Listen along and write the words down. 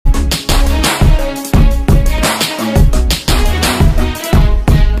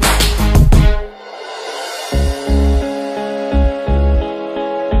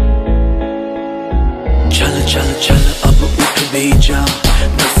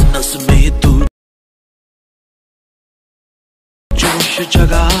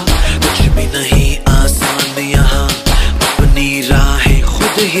जगह, कुछ भी नहीं आसान यहाँ, अपनी राहें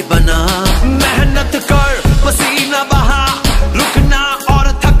खुद ही बना। मेहनत कर, पसीना बहा, रुकना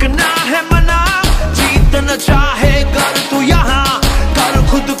और थकना है मना, जीतना चाहे कर तू यहाँ, कर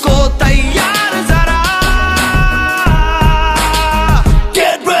खुद को तैयार जरा।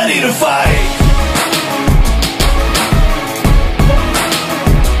 Get ready to fight.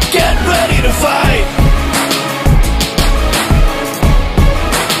 Get ready to fight.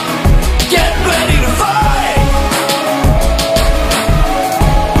 Get ready to fight.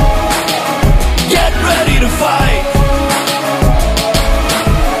 Get ready to fight.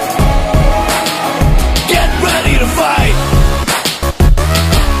 Get ready to fight.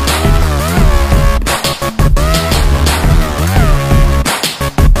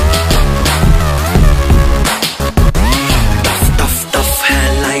 Tough है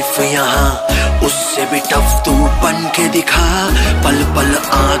लाइफ यहाँ, उससे भी टफ तू बन के दिखा, पल पल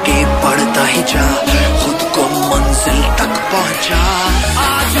आगे बढ़ता ही जा, खुद को मंजिल तक पहुंचा।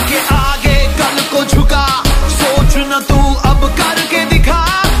 आज के आगे कल को झुका, सोच न तू अब करके दिखा,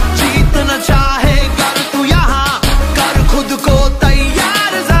 जीतना चाहे कर तू यहाँ, कर खुद को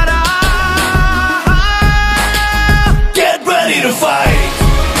तैयार जरा। Get ready to fight.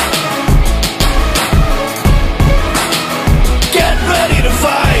 Get ready to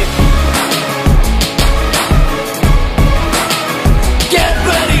fight. Get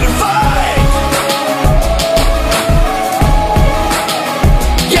ready to fight.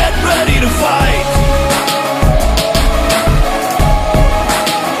 Get ready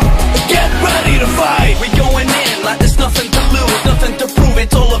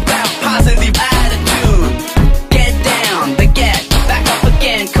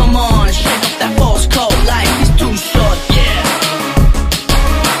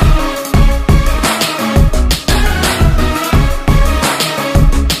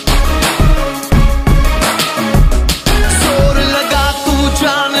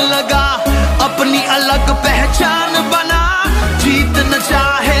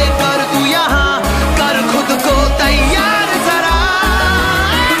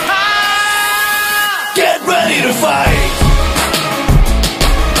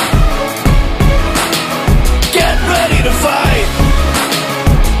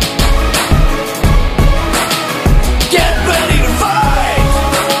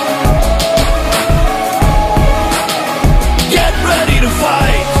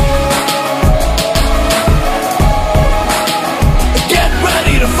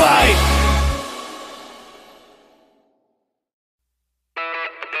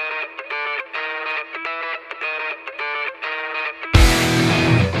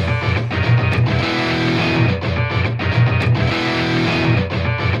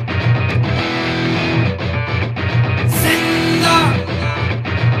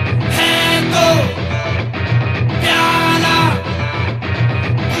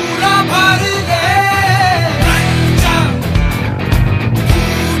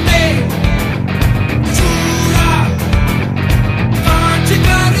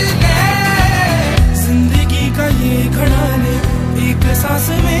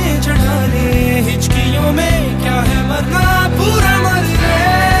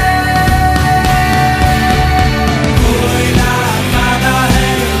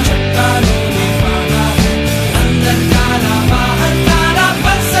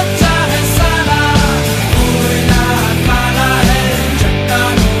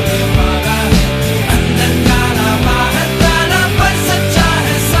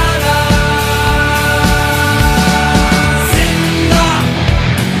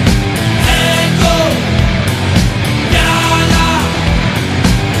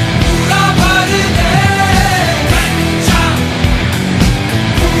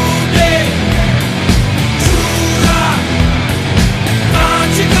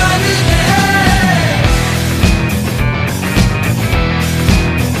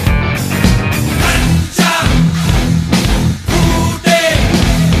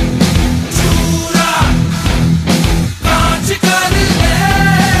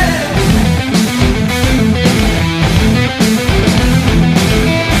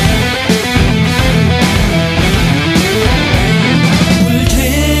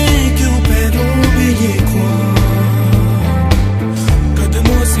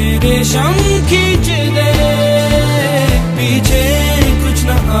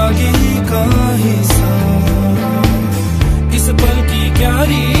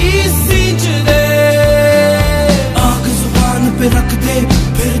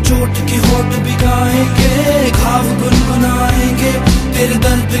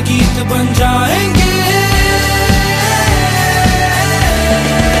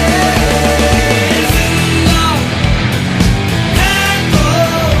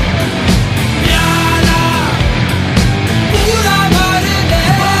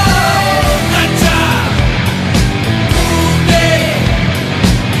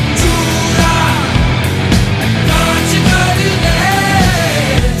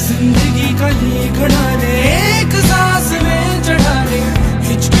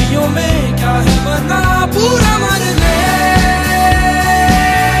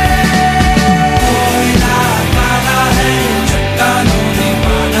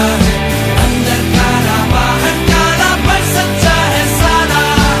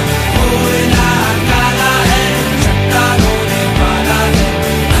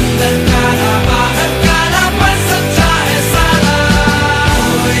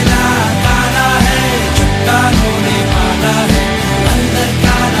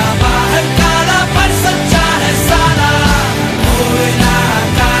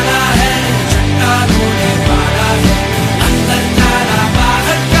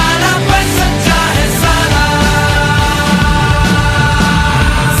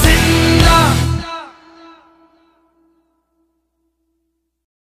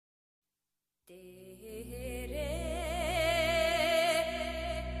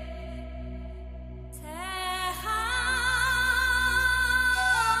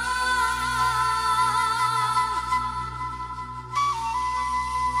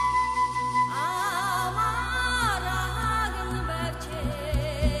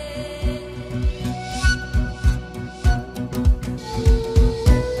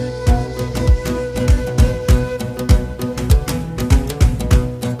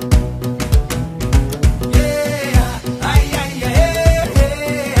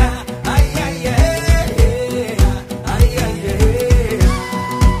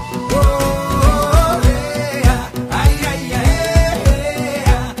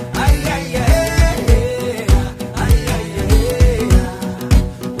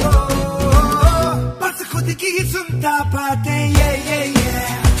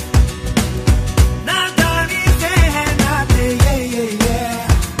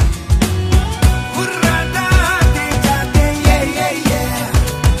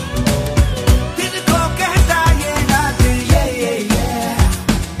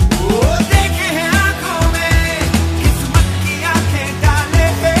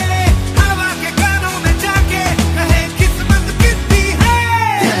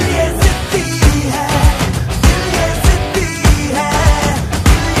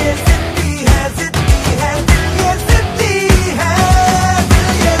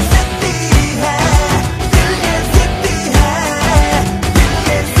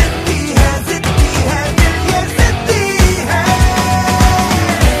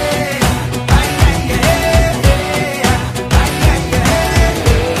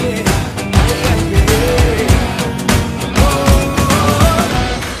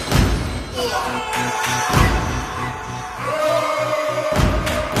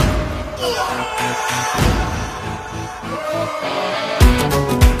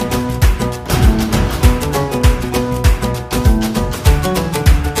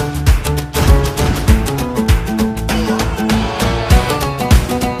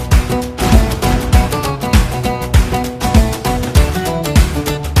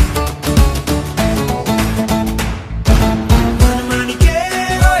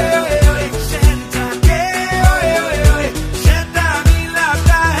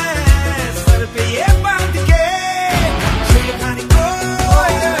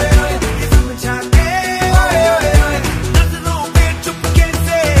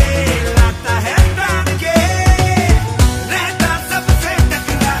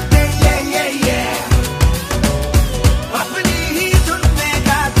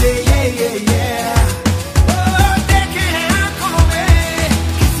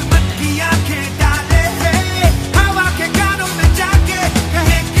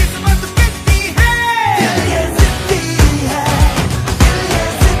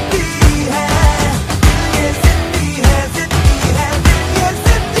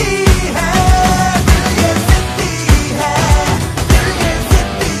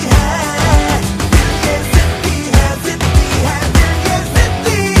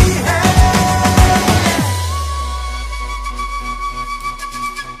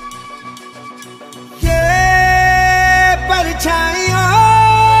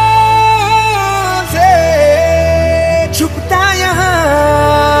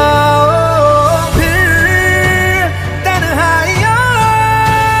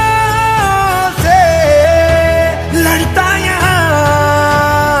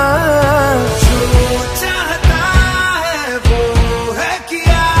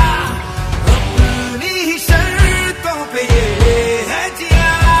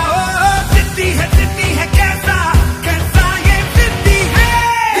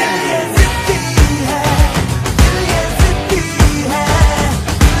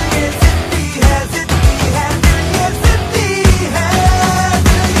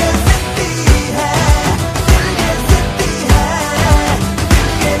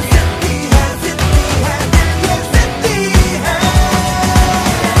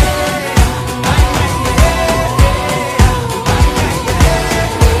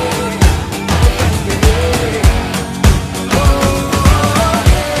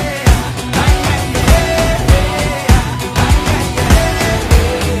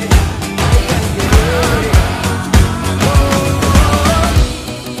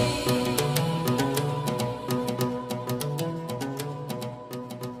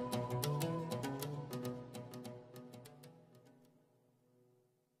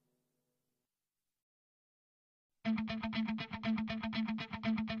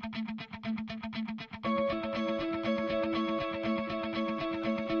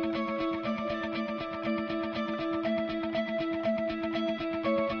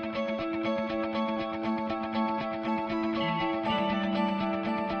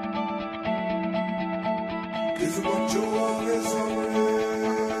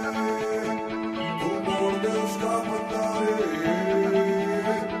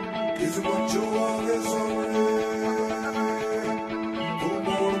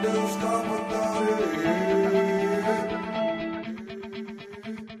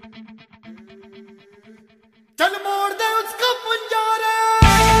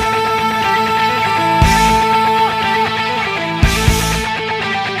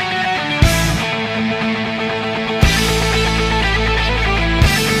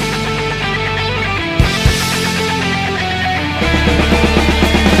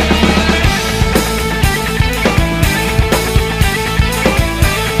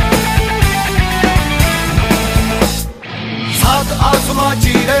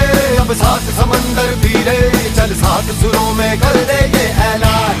सात समंदर पीरे चल सात सुरों में कर दे ये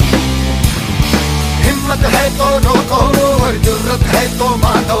ऐलान। हिम्मत है तो रोको और जुर्रत है तो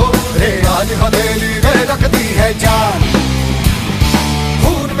मानो रे आज हथेली में रख दी है जान।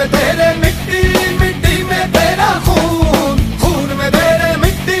 खून में तेरे मिट्टी मिट्टी में तेरा खून, खून में तेरे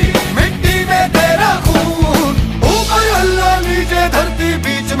मिट्टी मिट्टी में तेरा खून। ऊपर अल्लाह नीचे धरती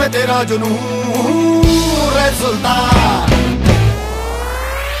बीच में तेरा जुनून रे सुल्तान।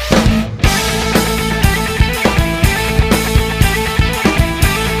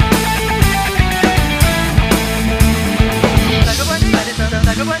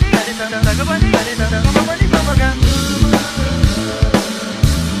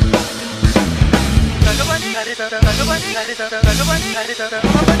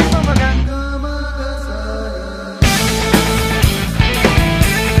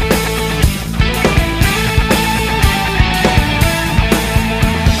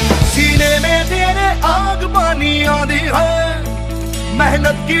 सीने में तेरे आग पानी आंधी है,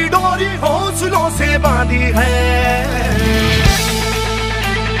 मेहनत की डोरी हौसलों से बांधी है।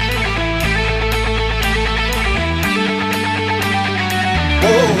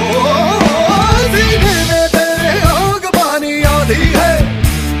 सीने में तेरे आग पानी आंधी है,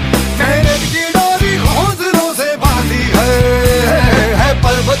 मेहनत की डोरी हौसलों से बांधी है।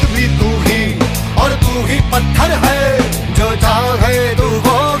 पर्वत भी तू ही और तू ही पत्थर है, जो चाहे तू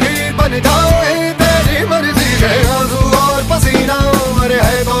वो ही बन जाए तेरी मर्जी है। आंसू और पसीना मरे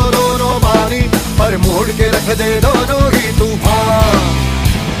है तो दोनों पानी, पर मोड़ के रख दे दोनों ही तूफान।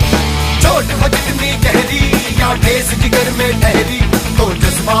 चोट हो जितनी गहरी या ठेस जिगर में ठहरी, तो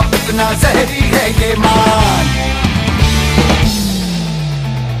जज्बा उतना जहरी है ये मान।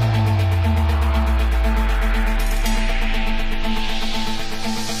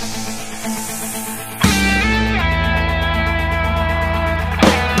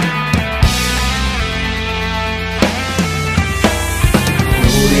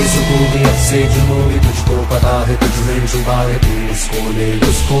 सुकूनी अब से जुनूनी तुझको पता है, तुझमें छुपा है तू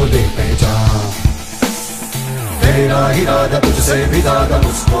उसको ले पहचान। तेरा इरादा तुझसे भी ज्यादा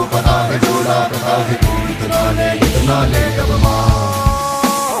उसको पता है, जोड़ा पता है तू इतना ले अब मान।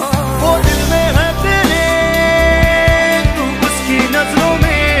 वो दिल में है तेरे तू उसकी नजरों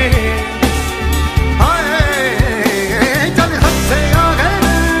में, चल हद से आगे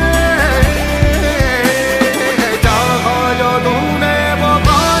चाहा जो तूने वो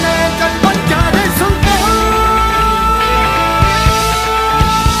पाने, चल बन जा रे सुल्तान।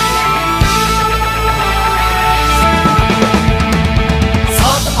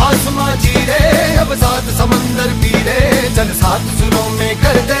 सात आसमां चीरे अब सात समंदर पीरे, चल सात सुरों में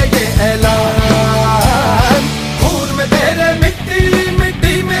कर दे ये ऐलान। खून में तेरे मिट्टी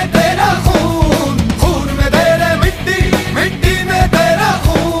मिट्टी में तेरा खून, खून में तेरे मिट्टी मिट्टी में तेरा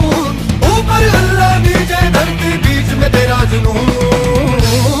खून। ऊपर अल्लाह नीचे धरती बीच में तेरा जुनून।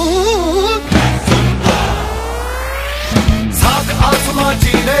 सात आसमां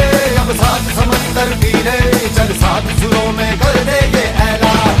चीरे अब सात समंदर पीरे, चल सात सुरों में कर दे ये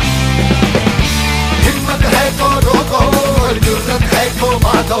ऐलान। हिम्मत है तो रोको और जुर्रत है तो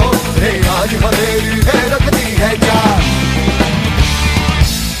बांधो रे आज हथेली में रख दी है जान।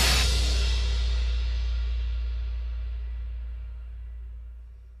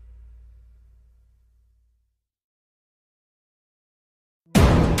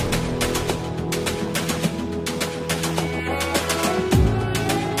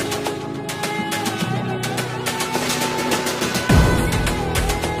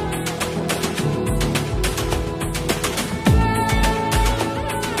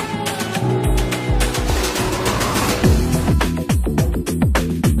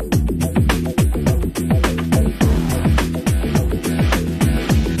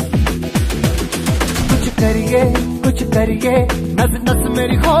 कुछ करिए, नस नस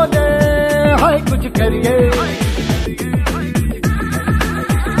मेरी खोले, हाय कुछ करिए,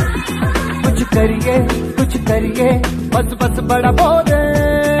 कुछ करिए, कुछ करिए, बस बस बड़ा बोले,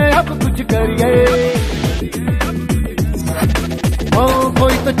 अब कुछ करिए। ओ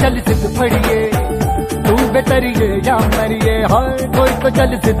कोई तो चल सिद्ध फड़िए, तू बेतरिए या मरिए, हाय कोई तो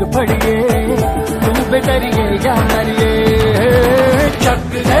चल सिद्ध फड़िए, तू बेतरिए या मरिए। चक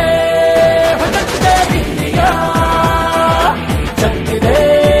दे चक दे इंडिया, चक दे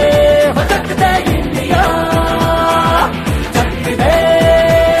चक दे इंडिया, चक दे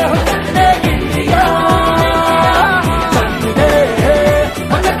चक दे इंडिया, चक दे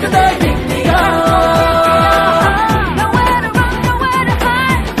चक दे इंडिया।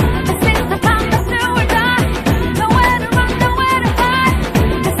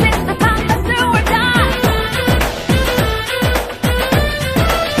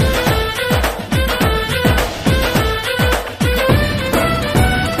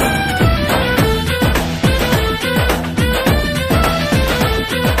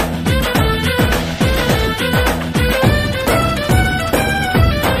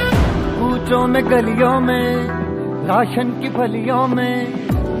 में गलियों में, राशन की फलियों में,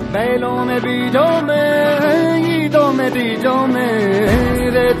 बैलों में बीजों में, ईदों में बीजों में,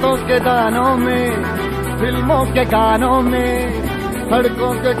 रेतों के दानों में, फिल्मों के गानों में,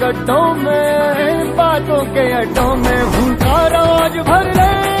 सड़कों के गड्ढों में, बातों के अड्डों में, भूखा रोज भर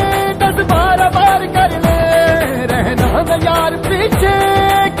ले, 10-12 बार कर ले, रहना न यार पीछे,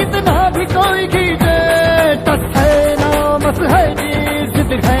 कितना भी कोई खींचे, टस है नामस है जी,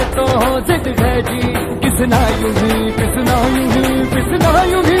 जिद है तो जिद है जी, किसना यूं ही पिसना यूं ही पिसना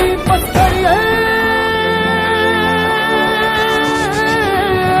यूं ही बस करिए।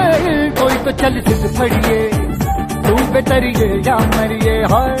 कोई तो चल सिद्ध फड़िए, तू बेतरिए या मरिए,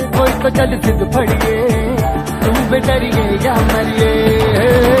 हाय कोई तो चल सिद्ध फड़िए, तू बेतरिए या मरिए।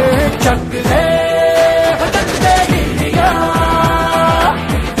 चक दे चक दे इंडिया,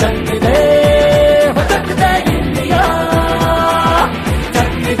 चक दे चक दे इंडिया,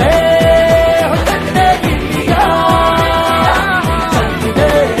 चक दे चक दे इंडिया, चक दे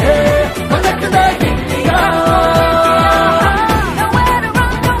चक दे इंडिया।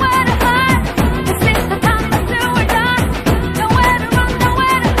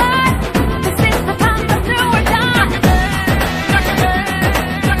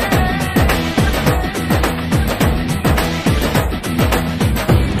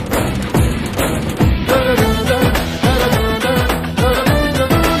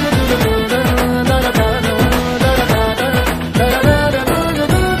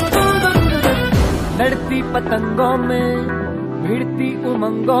 पतंगों में, भिड़ती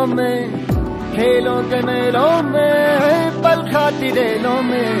उमंगों में, खेलों के मेलों में, पल खाती रेलों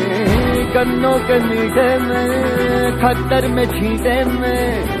में, गन्नों के मीठे में, खद्दर में छींटे में,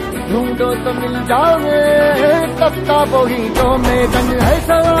 ढूंढो तो मिल जाओगे, तख्ता बोहीटों में, रंग है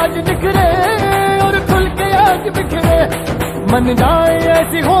समाज बिखरे और खुल के आज बिखरे, मन जाए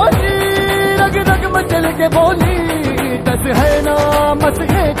ऐसी होली, रग रग मचल के बोली, दस है ना मस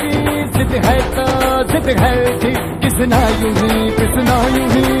है जी, जिद है तो जिद है जी, किसना यूं ही पिसना यूं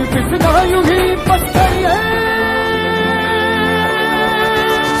ही पिसना यूं ही बस करिए।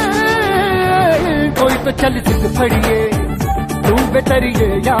 कोई तो चल सिद्ध फड़िए, तू बेतरिए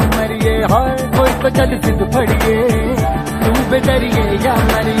या मरिए, हाय कोई तो चल सिद्ध फड़िए, तू बेतरिए या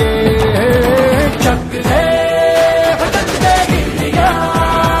मरिए। चक दे चक दे इंडिया,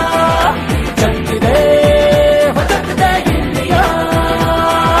 चक दे चक दे इंडिया,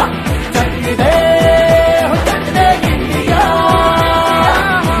 चक दे चक दे इंडिया,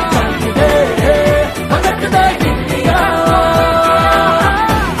 चक दे चक दे इंडिया।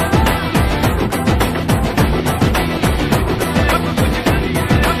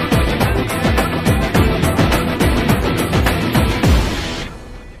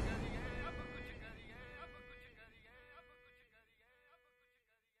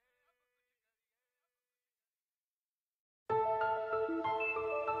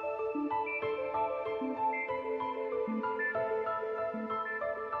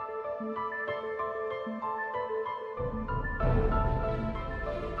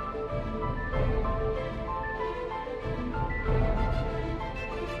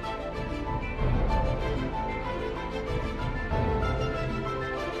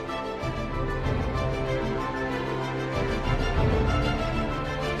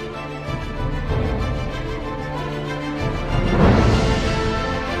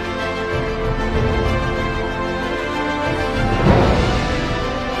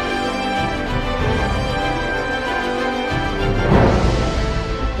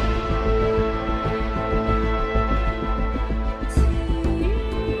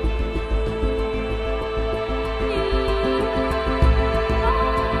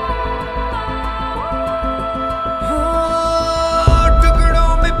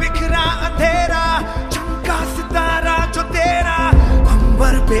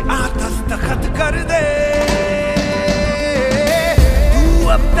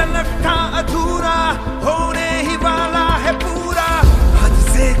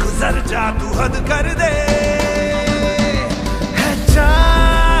 जा तू हद कर दे।